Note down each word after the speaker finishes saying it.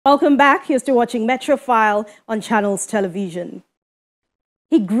Welcome back. You're still watching Metrofile on Channels Television.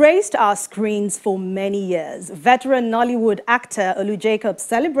 He graced our screens for many years. Veteran Nollywood actor Olu Jacobs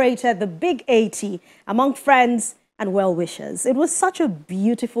celebrated the big 80 among friends and well-wishers. It was such a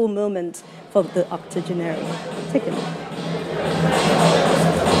beautiful moment for the octogenarian. Take a look.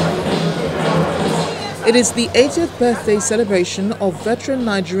 It is the 80th birthday celebration of veteran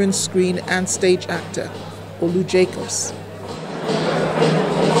Nigerian screen and stage actor Olu Jacobs.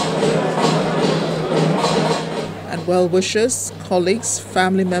 And well-wishers, colleagues,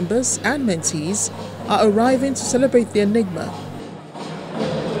 family members and mentees are arriving to celebrate the enigma.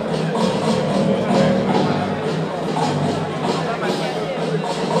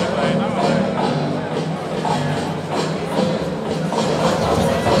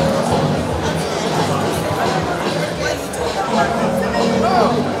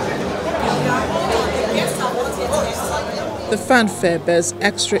 The fanfare bears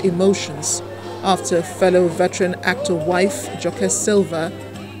extra emotions after fellow veteran actor wife Joke Silva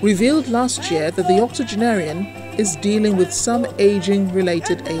revealed last year that the octogenarian is dealing with some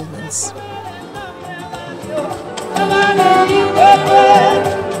aging-related ailments.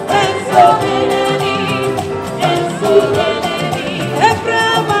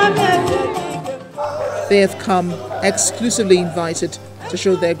 They have come exclusively invited to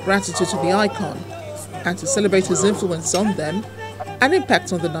show their gratitude to the icon and to celebrate his influence on them and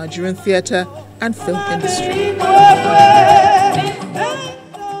impact on the Nigerian theatre and film industry.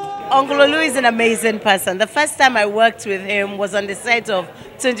 Uncle Olu is an amazing person. The first time I worked with him was on the set of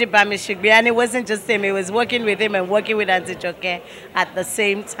Tunji Bamishigbi, and it wasn't just him, it was working with him and working with Auntie Joke at the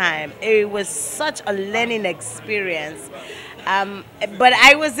same time. It was such a learning experience. But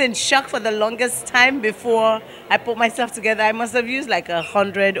I was in shock for the longest time before I put myself together. I must have used like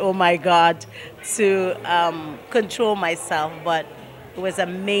 100, oh my God, to control myself. But it was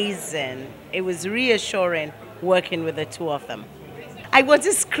amazing. It was reassuring working with the two of them. I want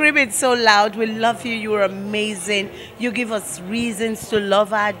to scream it so loud. We love you. You're amazing. You give us reasons to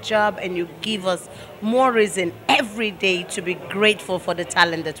love our job, and you give us more reason every day to be grateful for the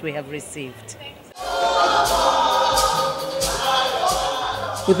talent that we have received.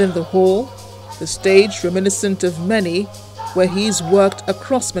 Within the hall, the stage reminiscent of many, where he's worked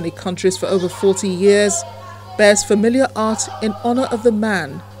across many countries for over 40 years, bears familiar art in honor of the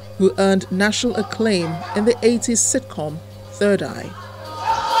man who earned national acclaim in the 80s sitcom Third Eye.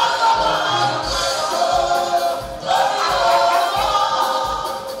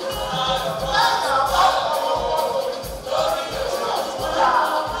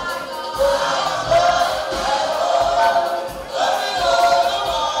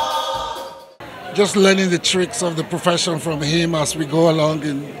 Just learning the tricks of the profession from him as we go along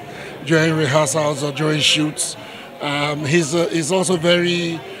during rehearsals or during shoots. He's also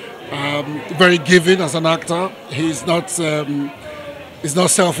very giving as an actor. He's not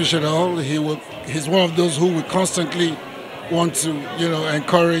selfish at all. He's one of those who will constantly want to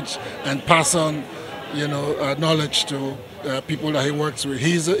encourage and pass on knowledge to people that he works with.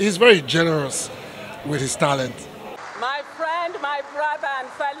 He's very generous with his talent. My friend, my brother and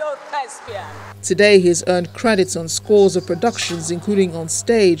fellow thespian. Today he has earned credits on scores of productions, including on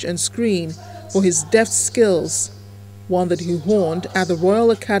stage and screen, for his deft skills, one that he honed at the Royal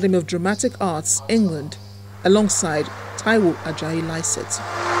Academy of Dramatic Arts, England, alongside Taiwo Ajayi Lycett.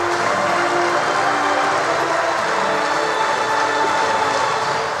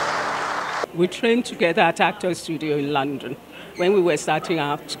 We trained together at Actors Studio in London when we were starting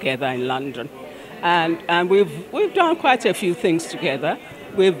out together in London. And we've done quite a few things together.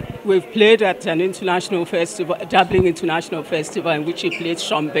 We've played at an international festival, Dublin International Festival, in which he played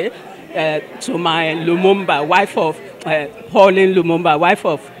Shombe to my Lumumba, wife of Pauline Lumumba, wife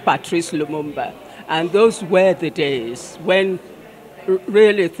of Patrice Lumumba. And those were the days when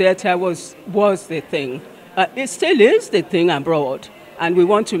really theatre was the thing. It still is the thing abroad. And we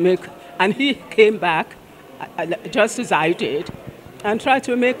want to make, and he came back, just as I did, and try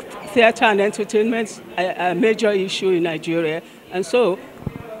to make theatre and entertainment a major issue in Nigeria. And so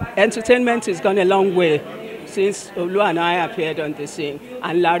entertainment has gone a long way since Olu and I appeared on the scene,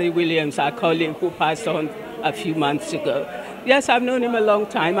 and Larry Williams, our colleague, who passed on a few months ago. Yes, I've known him a long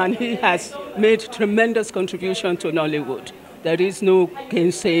time, and he has made tremendous contribution to Nollywood. There is no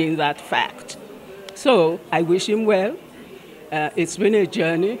gainsaying that fact. So I wish him well. It's been a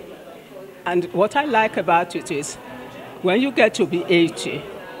journey. And what I like about it is, when you get to be 80,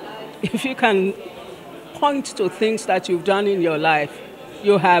 if you can point to things that you've done in your life,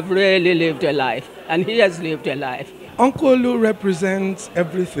 you have really lived a life, and he has lived a life. Uncle Olu represents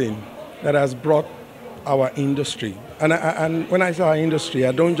everything that has brought our industry. And when I say our industry,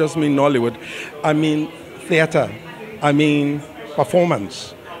 I don't just mean Nollywood. I mean theater. I mean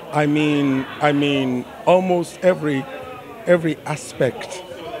performance. I mean almost every aspect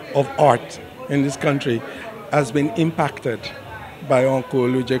of art in this country has been impacted by Uncle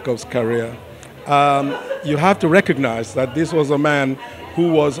Olu Jacob's career. You have to recognize that this was a man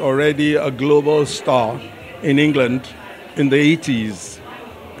who was already a global star in England in the 80s.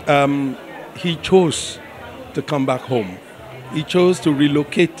 He chose to come back home. He chose to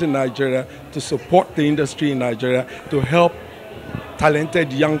relocate to Nigeria, to support the industry in Nigeria, to help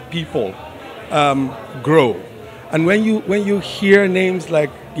talented young people grow. And when you hear names like,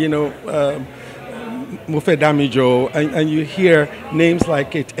 Mofe Damijo, and you hear names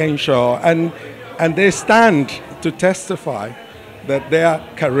like Kate Henshaw, and they stand to testify that their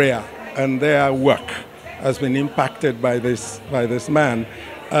career and their work has been impacted by this man,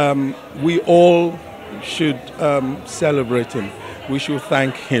 we all should celebrate him. We should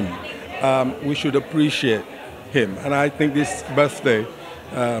thank him. We should appreciate him. And I think this birthday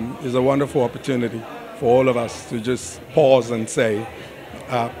is a wonderful opportunity for all of us to just pause and say,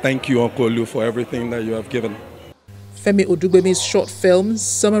 thank you, Uncle Olu, for everything that you have given. Femi Odugbemi's short film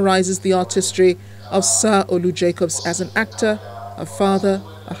summarizes the artistry of Sir Olu Jacobs as an actor, a father,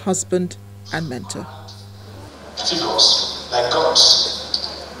 a husband, and mentor. Figures like gods.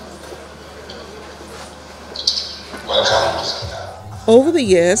 Welcome. Over the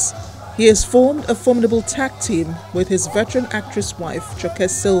years, he has formed a formidable tag team with his veteran actress wife, Joke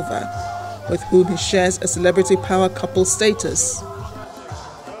Silva, with whom he shares a celebrity power couple status.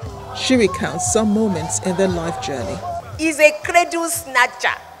 She recounts some moments in their life journey. He's a cradle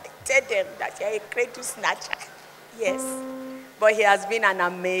snatcher. Tell them that you're a cradle snatcher. Yes. But he has been an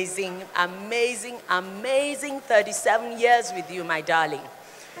amazing 37 years with you, my darling.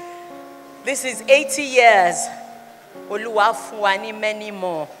 This is 80 years. Oluwafuani many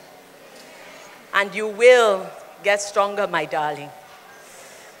more. And you will get stronger, my darling.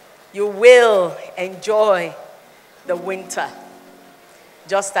 You will enjoy the winter,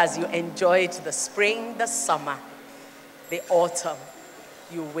 just as you enjoyed the spring, the summer, the autumn.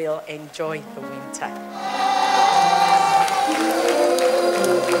 You will enjoy the winter.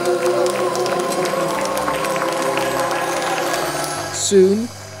 Soon,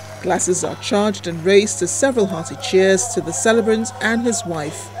 glasses are charged and raised to several hearty cheers to the celebrant and his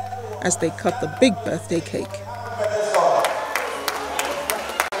wife as they cut the big birthday cake.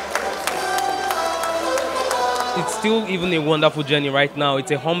 It's still even a wonderful journey right now.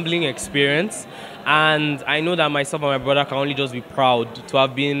 It's a humbling experience, and I know that myself and my brother can only just be proud to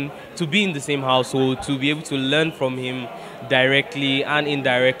be in the same household, to be able to learn from him directly and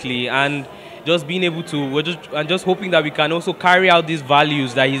indirectly, and just being able to, just hoping that we can also carry out these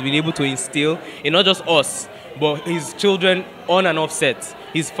values that he's been able to instill in not just us, but his children on and off set,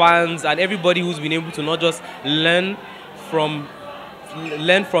 his fans, and everybody who's been able to not just learn from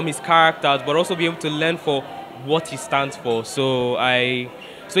his characters, but also be able to learn for what he stands for. So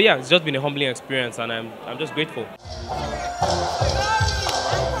yeah, it's just been a humbling experience, and I'm just grateful.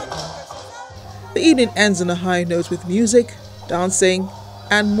 The evening ends on a high note with music, dancing,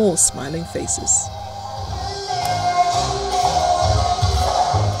 and more smiling faces.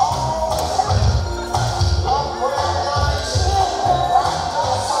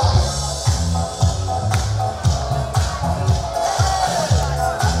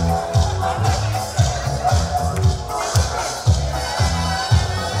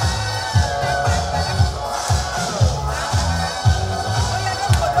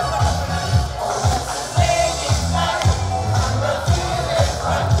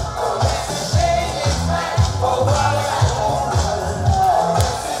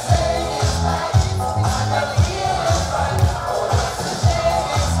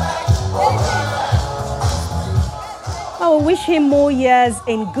 Wish him more years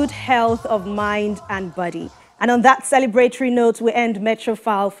in good health of mind and body. And on that celebratory note, we end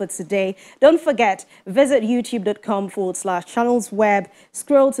Metrofile for today. Don't forget, visit youtube.com/channelsweb,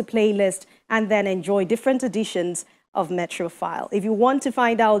 scroll to playlist, and then enjoy different editions of Metrofile. If you want to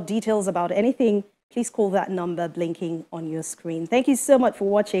find out details about anything, please call that number blinking on your screen. Thank you so much for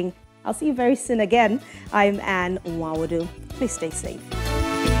watching. I'll see you very soon again. I'm Anne Nwawodu. Please stay safe.